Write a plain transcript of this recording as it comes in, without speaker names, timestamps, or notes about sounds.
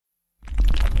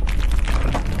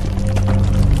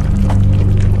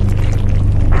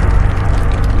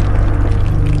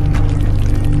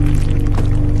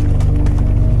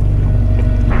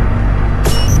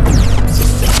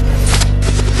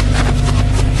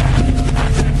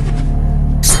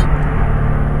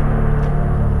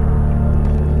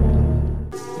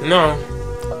No,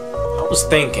 I was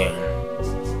thinking.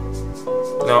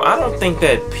 No, I don't think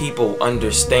that people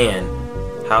understand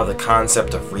how the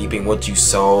concept of reaping what you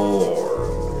sow,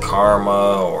 or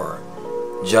karma, or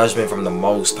judgment from the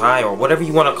Most High, or whatever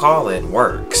you want to call it,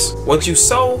 works. What you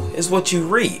sow is what you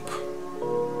reap.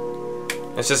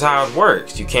 That's just how it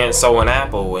works. You can't sow an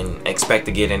apple and expect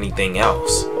to get anything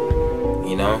else.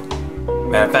 You know?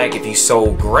 Matter of fact, if you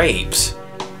sow grapes,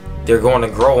 they're going to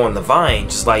grow on the vine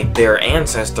just like their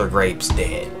ancestor grapes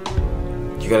did.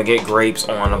 You're going to get grapes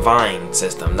on a vine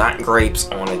system, not grapes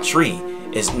on a tree.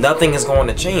 Nothing is going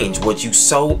to change. What you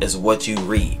sow is what you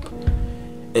reap.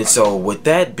 And so with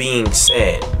that being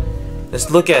said,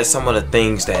 let's look at some of the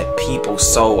things that people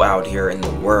sow out here in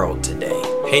the world today.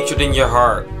 Hatred in your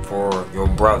heart for your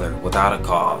brother without a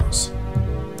cause.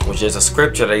 Which is a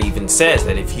scripture that even says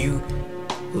that if you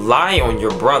lie on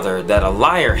your brother, that a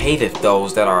liar hateth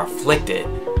those that are afflicted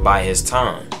by his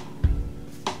tongue.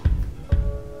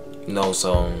 You know,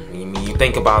 so you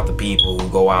think about the people who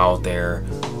go out there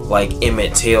like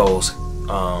Emmett Till's,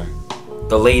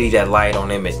 the lady that lied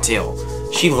on Emmett Till.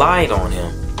 She lied on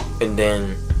him and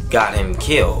then got him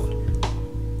killed.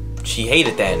 She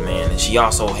hated that man, and she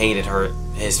also hated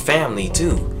his family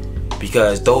too,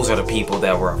 because those are the people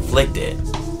that were afflicted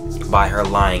by her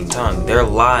lying tongue. Their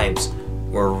lives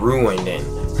were ruined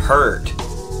and hurt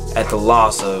at the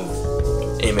loss of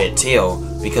Emmett Till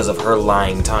because of her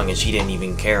lying tongue, and she didn't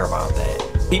even care about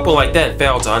that. People like that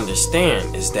fail to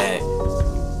understand is that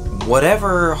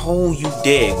whatever hole you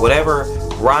dig, whatever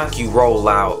rock you roll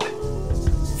out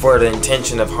for the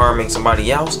intention of harming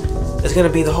somebody else, it's going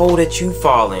to be the hole that you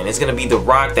fall in. It's going to be the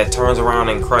rock that turns around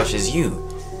and crushes you.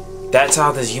 That's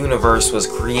how this universe was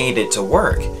created to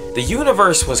work. The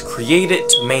universe was created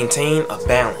to maintain a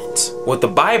balance. What the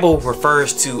Bible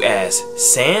refers to as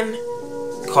sin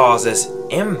causes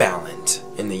imbalance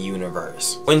in the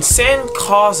universe. When sin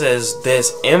causes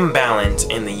this imbalance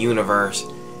in the universe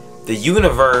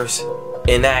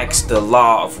enacts the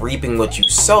law of reaping what you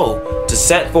sow to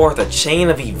set forth a chain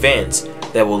of events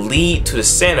that will lead to the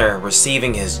sinner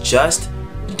receiving his just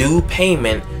due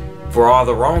payment for all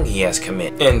the wrong he has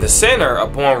committed. And the sinner,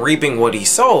 upon reaping what he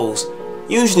sows,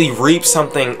 usually reaps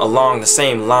something along the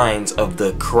same lines of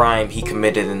the crime he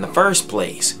committed in the first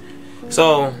place.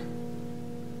 So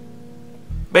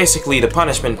basically the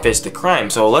punishment fits the crime.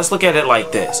 So let's look at it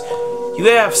like this. You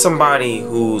have somebody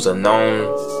who's a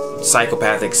known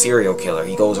psychopathic serial killer.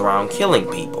 He goes around killing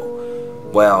people.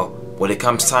 Well, when it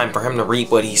comes time for him to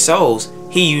reap what he sows,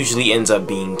 he usually ends up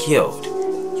being killed.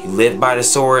 You live by the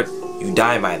sword, you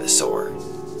die by the sword.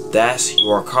 That's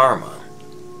your karma.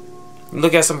 You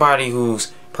look at somebody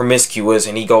who's promiscuous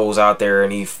and he goes out there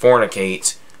and he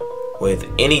fornicates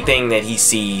with anything that he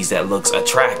sees that looks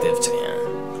attractive to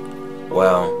him.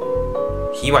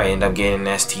 Well, he might end up getting an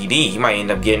STD. He might end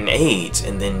up getting AIDS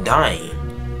and then dying.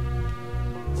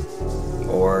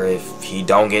 Or if he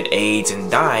don't get AIDS and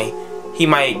die, he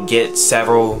might get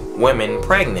several women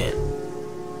pregnant.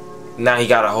 Now he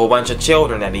got a whole bunch of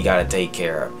children that he got to take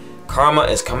care of. Karma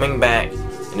is coming back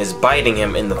and is biting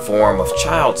him in the form of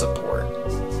child support.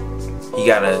 He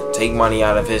got to take money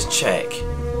out of his check,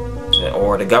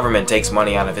 or the government takes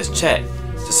money out of his check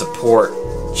to support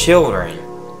children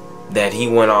that he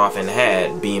went off and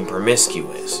had being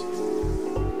promiscuous.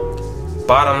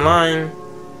 Bottom line,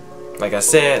 like I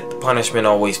said, the punishment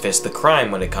always fits the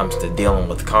crime when it comes to dealing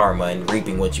with karma and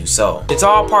reaping what you sow. It's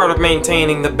all part of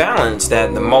maintaining the balance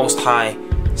that the Most High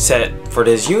set for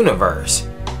this universe.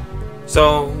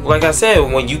 So, like I said,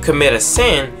 when you commit a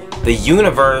sin, the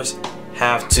universe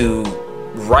have to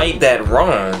right that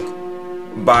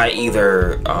wrong by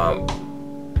either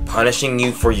punishing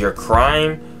you for your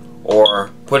crime or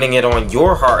putting it on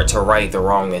your heart to right the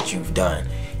wrong that you've done.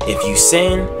 If you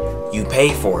sin, you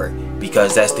pay for it,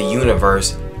 because that's the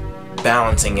universe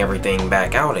balancing everything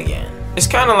back out again. It's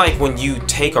kind of like when you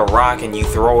take a rock and you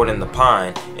throw it in the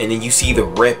pond and then you see the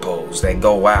ripples that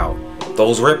go out.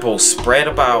 Those ripples spread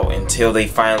about until they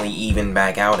finally even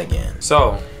back out again.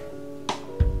 So,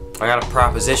 I got a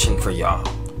proposition for y'all.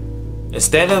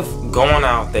 Instead of going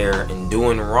out there and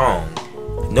doing wrong,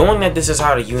 knowing that this is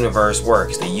how the universe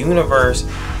works, the universe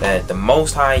that the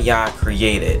Most High Yah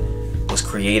created was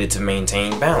created to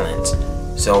maintain balance.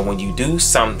 So when you do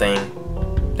something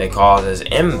that causes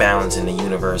imbalance in the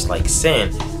universe like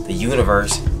sin, the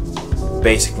universe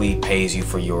basically pays you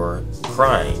for your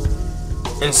crime.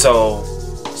 And so,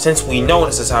 since we know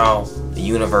this is how the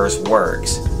universe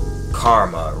works,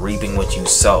 karma, reaping what you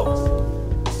sow,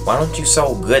 why don't you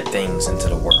sow good things into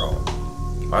the world?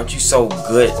 Why don't you sow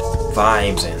good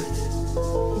vibes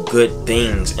and good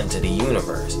things into the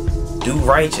universe? Do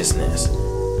righteousness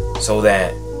so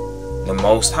that the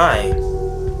Most High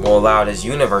will allow this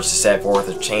universe to set forth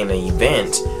a chain of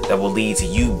events that will lead to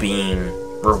you being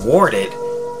rewarded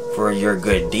for your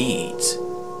good deeds.